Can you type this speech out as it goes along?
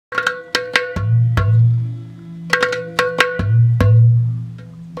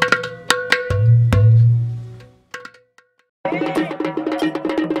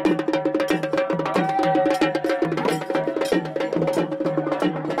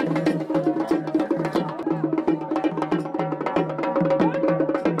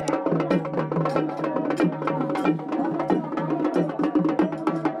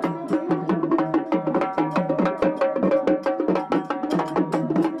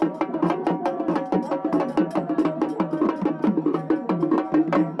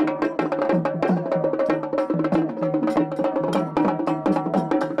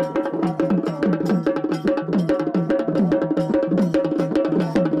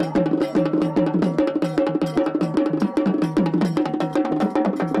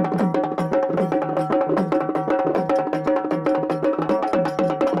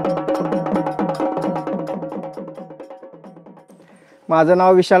माझं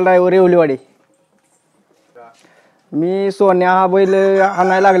नाव विशाल ड्रायव्हर येवलीवाडी. मी सोन्या हा बैल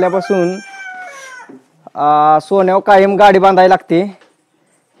आणायला लागल्यापासून सोन्यावर कायम गाडी बांधायला लागते.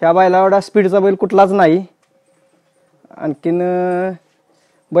 ह्या बैला एवढा स्पीडचा बैल कुठलाच नाही. आणखीन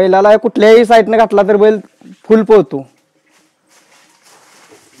बैलाला कुठल्याही साईडने घातला तर बैल फुल पळतो.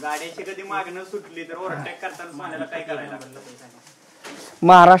 गाडीची कधी मागणं सुटली तर ओव्हरटेक करताना सोन्याला काय करायला लागतं?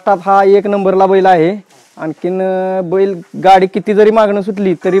 महाराष्ट्रात हा एक नंबरला बैल आहे. आणखीन बैल गाडी किती जरी मागणं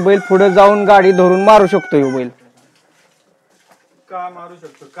सुटली तरी बैल पुढे जाऊन गाडी धरून मारू शकतो. ह्यो बैल का मारू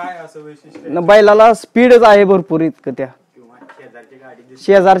शकतो? काय असं वैशिष्ट्य? बैलाला स्पीडच आहे भरपूर. इतकं त्या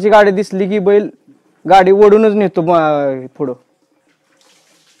शेजारची गाडी दिसली की बैल गाडी ओढूनच नेतो पुढं.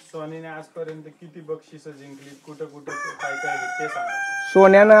 सोन्याने आजपर्यंत किती बक्षीस जिंकली, कुठं कुठं काय काय ते सांगा.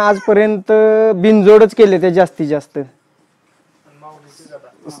 सोन्यानं आजपर्यंत बिनजोडच केले ते जास्तीत जास्त.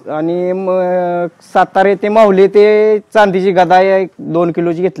 आणि सातारे ते माहुली ते चांदीची गदा 2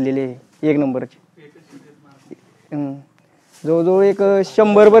 किलोची घेतलेली आहे 1 नंबरची. जवळजवळ एक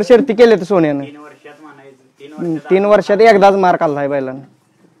 100 शर्ती केले तर सोन्यानं. 3 वर्षात एकदाच मार खाल्लाय बैलानं.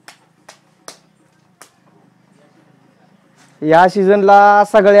 या सीझनला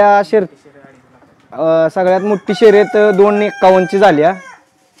सगळ्यात मोठी शर्यत 2:51 झाली.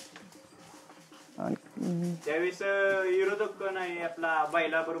 त्यावेळेस विरोधक नाही आपला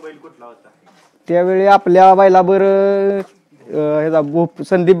बैलाबर बैल कुठला होता? त्यावेळी आपल्या बैलाबर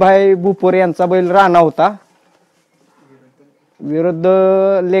संदीपभाई भुपोर यांचा बैल राणा होता. विरुद्ध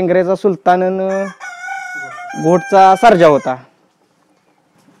लेंगरेचा सुलतान घोटचा सर्जा होता.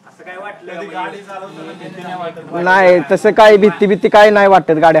 असं काय वाटलं गाडी चालवताना भीती नाही वाटत? नाही, तसं काय भीती काय नाही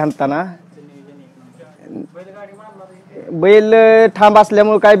वाटत गाडी हाणताना. बैल ठाम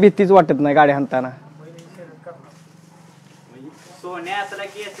असल्यामुळे काय भीतीच वाटत नाही गाडी हाणताना. सोन्या असला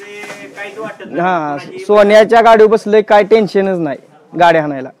की असे काहीच वाटत नाही. हा, सोन्याच्या गाडीवर बसलंय काय टेन्शनच नाही गाडी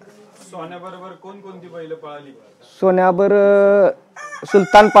हाणायला. सोन्याबरोबर कोणकोणती बैल पळाली? सोन्याबर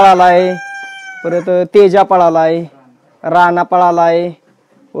सुलतान पळालाय, परत तेजा पळालाय, राणा पळालाय,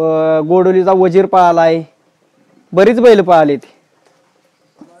 गोडोलीचा वजीर पळालाय, बरीच बैल पळाली.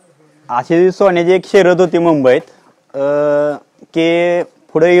 अशी सोन्याची एक शर्यत होती मुंबईत की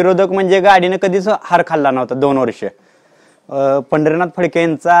पुढे विरोधक म्हणजे गाडीने कधीच हार खाल्ला नव्हता 2 वर्ष. पंढरीनाथ फडके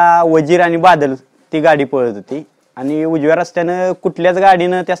यांचा वजीर आणि बादल ती गाडी पळत होती आणि उजव्या रस्त्यानं कुठल्याच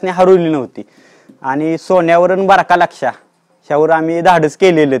गाडीनं त्यासने हरवली नव्हती. आणि सोन्यावरून बारका लक्षा ह्यावर आम्ही धाडस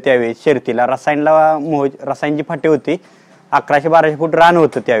केलेलं त्यावेळेस शर्तीला. रसायनची फाटी होती, 1100-1200 फूट रान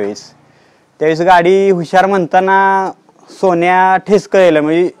होतं त्यावेळेस गाडी हुशार म्हणताना सोन्या ठेसकळलं.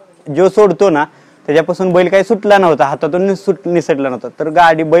 म्हणजे जो सोडतो ना त्याच्यापासून बैल काही सुटला नव्हता, हातातून निसटला नव्हता. तर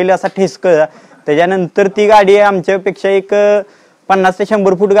गाडी बैल असा ठेसकळला. त्याच्यानंतर ती गाडी आमच्यापेक्षा एक 50 ते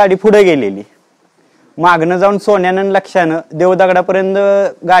 100 फूट गाडी पुढे गेलेली. मागणं जाऊन सोन्यानं लक्षानं देवदगडापर्यंत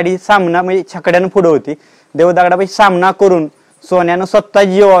गाडी सामना म्हणजे छकड्यानं पुढे होती. देवदगडापाशी सामना करून सोन्यानं स्वतः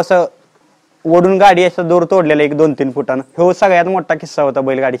जीव असं ओढून गाडी असं दोर तोडलेला 1-2-3 फुटानं. हो सगळ्यात मोठा किस्सा होता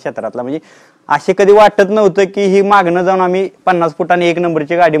बैलगाडी क्षेत्रातला. म्हणजे असे कधी वाटत नव्हतं की ही मागणं जाऊन आम्ही 50 फुटाने 1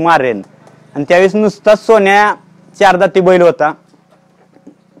 नंबरची गाडी मारेन. आणि त्यावेळेस नुसताच सोन्या 4 दाती बैल होता.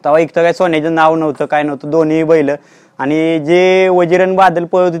 तेव्हा इथं काय सोन्याचं नाव नव्हतं, काय नव्हतं. दोन्ही बैल आणि जे वजीरन बादल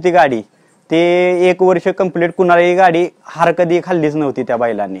पळत होती गाडी ते 1 वर्ष कंप्लीट कुणालाही गाडी हार कधी खाल्लीच नव्हती त्या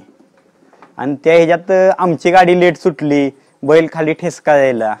बैलांनी. आणि त्या ह्याच्यात आमची गाडी लेट सुटली, बैल खाली ठेसका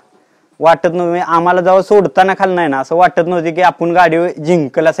यायला वाटत नव्हतं. आम्हाला जेव्हा सोडताना खाली नाही ना असं वाटत नव्हतं की आपण गाडी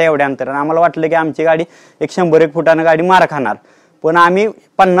जिंकल असं एवढ्या अंतरानं. आम्हाला वाटलं की आमची गाडी 100-1 फुटानं गाडी मार खाणार. पण आम्ही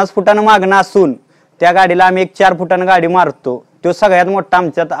 50 फुटानं मागणं असून त्या गाडीला आम्ही 4 फुटानं गाडी मारतो. तो सगळ्यात मोठा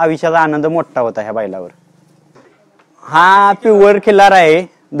आमच्यात आयुष्याचा आनंद मोठा होता ह्या बैलावर. हा प्युअर खिल्लार आहे,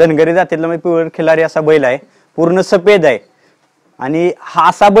 धनगरी जातीतला म्हणजे प्युअर खिल्लारी असा बैल आहे. पूर्ण सफेद आहे. आणि हा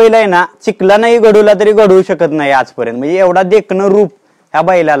असा बैल आहे ना चिखला नाही घडवला तरी घडवू शकत नाही आजपर्यंत. म्हणजे एवढा देखणं रूप ह्या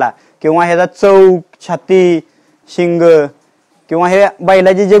बैलाला किंवा ह्याचा चौक, छाती, शिंग किंवा हे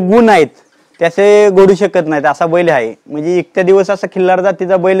बैलाचे जे गुण आहेत त्याचे घडू शकत नाहीत असा बैल आहे. म्हणजे इतक्या दिवस असा खिल्लार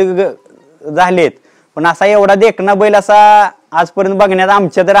जातीचा बैल झालेत पण असा एवढा देखणा बैल असा आजपर्यंत बघण्यात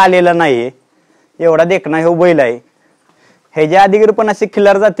आमच्या तर आलेला नाहीये. एवढा देखणा हे बैल आहे. ह्याच्या आधीगर पण असे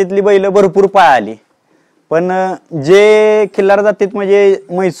खिल्लार जातीतली बैल भरपूर पळाली. पण जे खिल्लार जातीत म्हणजे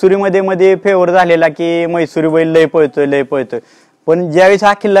म्हैसुरीमध्ये मध्ये फेवर झालेला की म्हैसुरी बैल लय पळतोय. पण ज्यावेळेस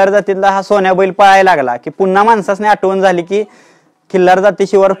हा खिल्लार जातीतला हा सोन्या बैल पळायला लागला की पुन्हा माणसाने आठवण झाली की खिल्लार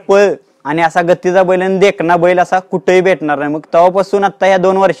जातीशिवाय पळ आणि असा गतीचा बैल आणि देखणा बैल असा कुठेही भेटणार नाही. मग तेव्हापासून आता या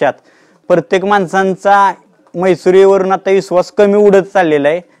 2 वर्षात प्रत्येक माणसांचा म्हैसुरीवरून आता विश्वास कमी उडत चाललेला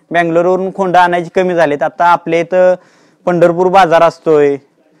आहे. बँगलोरवरून खोंडा आणायची कमी झालेत. आता आपल्या इथं पंढरपूर बाजार असतोय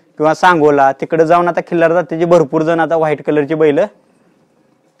किंवा सांगोला तिकडे जाऊन आता खिल्लार जातीचे भरपूर जण आता व्हाईट कलरची बैल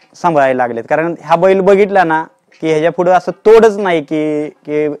सांभाळायला लागलेत. कारण हा बैल बघितला ना की ह्याच्या पुढे असं तोडच नाही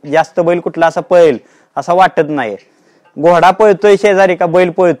की जास्त बैल कुठला असा पळेल असं वाटत नाही. घोडा पळतोय शेजारी का बैल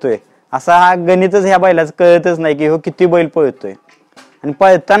पळतोय असा हा गणितच ह्या बैलाचं कळतच नाही की हो किती बैल पळतोय. आणि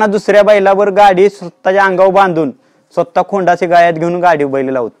पळताना दुसऱ्या बैलावर गाडी स्वतःच्या अंगावर बांधून स्वतः खोंडाचे गायात घेऊन गाडी बैल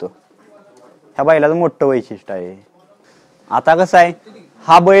लावतो. ह्या बैलाचं मोठं वैशिष्ट्य आहे. आता कसं आहे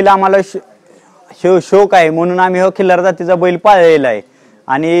हा बैल आम्हाला शौक आहे म्हणून आम्ही हो खिल्लार जातीचा बैल पाळलेला आहे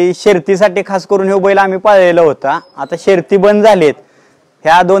आणि शर्तीसाठी खास करून हे बैल आम्ही पाळलेला होता. आता शर्ती बंद झालेत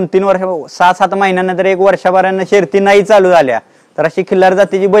ह्या 2-3 वर्ष 6-7 महिन्यानंतर 1 वर्षभरानं शर्ती नाही चालू झाल्या तर अशी खिल्लार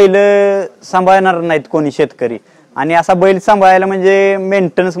जातीची बैल सांभाळणार नाहीत कोणी शेतकरी. आणि असा बैल सांभाळायला म्हणजे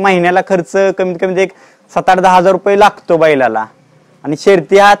मेंटेनन्स महिन्याला खर्च कमीत कमी 7-8-10 हजार रुपये लागतो बैलाला. आणि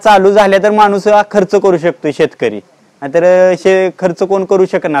शर्ती हा चालू झाल्या तर माणूस हा खर्च करू शकतो शेतकरी, नाहीतर खर्च कोण करू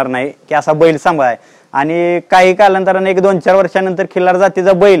शकणार नाही की असा बैल सांभाळाय. आणि काही कालांतराने 1-2-4 वर्षानंतर खिल्लार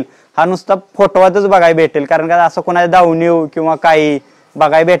जातीचा बैल हा नुसता फोटोवातच बघायला भेटेल. कारण का असं कोणाला दावणी किंवा काही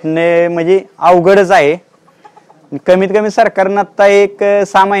बघायला भेटणे म्हणजे अवघडच आहे. कमीत कमी सरकारनं आता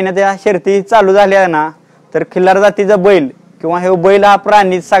 6 महिन्यात या शर्ती चालू झाल्या ना तर खिल्लार जातीचा बैल किंवा हे बैल हा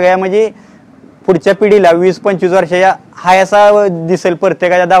प्राणी सगळ्या म्हणजे पुढच्या पिढीला 20-25 वर्षाच्या हा असा दिसेल.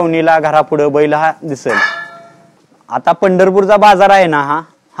 प्रत्येकाच्या दावणीला घरापुढे बैल हा दिसेल. आता पंढरपूरचा बाजार आहे ना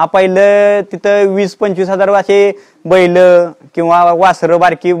हा पहिलं तिथं 20-25 हजार असे बैल किंवा वासरं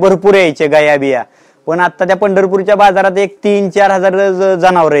बारकी भरपूर यायचे गाया बिया. पण आता त्या पंढरपूरच्या बाजारात 3-4 हजार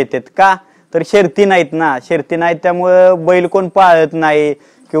जनावर येतात. का तर शर्ती नाहीत ना, शर्ती नाहीत त्यामुळं बैल कोण पाळत नाही.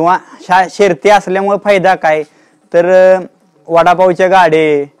 किंवा शर्ती असल्यामुळे फायदा काय तर वडापावच्या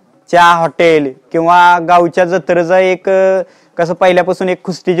गाडे, चहा हॉटेल किंवा गावच्या जत्रेचा कसं पहिल्यापासून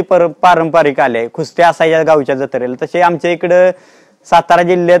कुस्तीची पारंपरिक आले. कुस्त्या असायच्या गावच्या जत्रेला, तसे आमच्या इकडं सातारा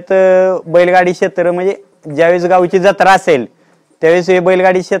जिल्ह्यात बैलगाडी क्षेत्र म्हणजे ज्यावेळेस गावची जत्रा असेल त्यावेळेस हे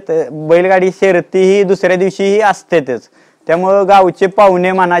बैलगाडी शर्ती ही दुसऱ्या दिवशी ही असतेच. त्यामुळं गावचे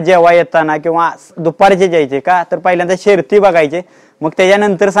पाहुणे म्हणा जेव्हा येताना किंवा दुपारचे जायचे का तर पहिल्यांदा शर्ती बघायचे, मग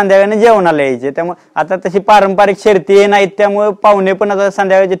त्याच्यानंतर संध्याकाळी जेवणाला यायचे. त्यामुळे आता तशी पारंपरिक शर्ती हे नाहीत त्यामुळे पाहुणे पण आता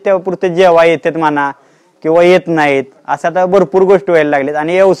संध्याकाळचे तेव्हा जेव्हा येतात म्हणा किंवा येत नाहीत. असं आता भरपूर गोष्टी व्हायला लागल्यात.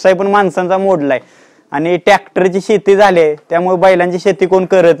 आणि व्यवसाय पण माणसांचा मोडलाय आणि ट्रॅक्टरची शेती झाली त्यामुळे बैलांची शेती कोण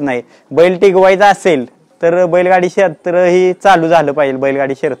करत नाही. बैल टिकवायचा असेल तर बैलगाडी क्षेत्र ही चालू झालं पाहिजे,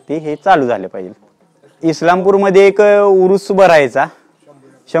 बैलगाडी शर्ती हे चालू झाले पाहिजे. इस्लामपूरमध्ये एक उरूस भरायचा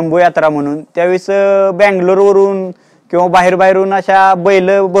शंभू यात्रा म्हणून, त्यावेळेस बँगलोरवरून किंवा बाहेरून अशा बैल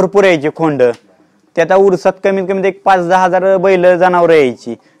भरपूर यायचे खोंड. त्या उरसात कमीत कमी 5-10 हजार बैल जनावर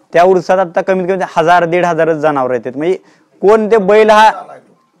यायची. त्या उरसात आता कमीत कमी 1000-1500 जनावर येतात. म्हणजे कोण ते बैल हा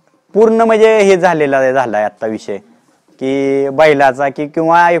पूर्ण म्हणजे हे झालाय आता विषय की बैलाचा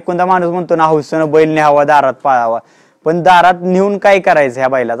किंवा एखादा माणूस म्हणतो ना हौसनं बैल न्यावा दारात पाळावा, पण दारात नेऊन काय करायचं ह्या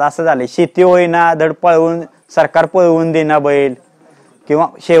बैलाचं असं झालंय. शेती होईना धड पळवून सरकार पळवून देणं बैल किंवा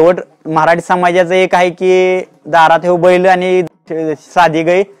शेवट मराठी समाजाचं एक आहे की दारात हे बैल आणि साधी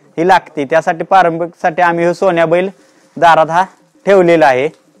गाय ही लागते. त्यासाठी पारंपरिकसाठी आम्ही हे सोन्या बैल दारात हा ठेवलेला आहे.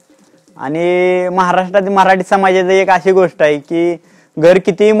 आणि महाराष्ट्रात मराठी समाजाची एक अशी गोष्ट आहे की घर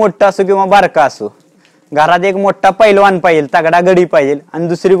कितीही मोठं असो किंवा बारका असो घरात एक मोठा पैलवान पाहिजे, तगडा गडी पाहिजे. आणि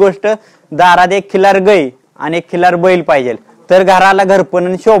दुसरी गोष्ट दारात एक खिल्लार गाय आणि एक खिल्लार बैल पाहिजे तर घराला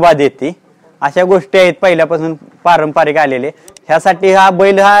घरपण शोभा देते. अशा गोष्टी आहेत पहिल्यापासून पारंपरिक आलेले. ह्यासाठी हा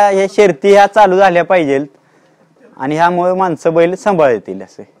बैल ह्या शर्ती ह्या चालू झाल्या पाहिजेत आणि ह्यामुळे माणसं बैल सांभाळतील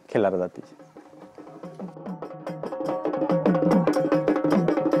असे खिल्लार जातीचे.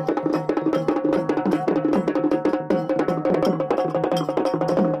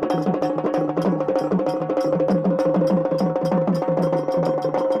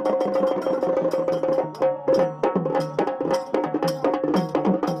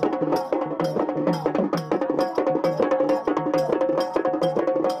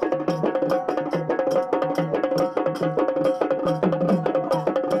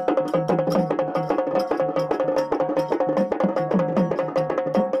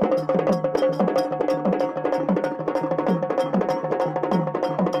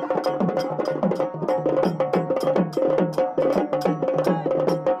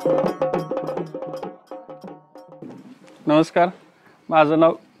 नमस्कार, माझं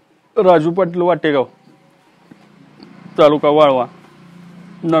नाव राजू पाटील वाटेगाव, तालुका वाळवा.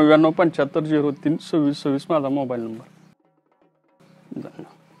 9975032626 माझा मोबाईल नंबर.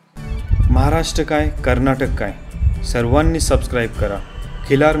 महाराष्ट्र काय कर्नाटक काय सर्वांनी सबस्क्राईब करा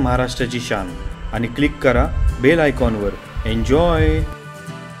खिलार महाराष्ट्राची शान आणि क्लिक करा बेल आयकॉनवर. एन्जॉय.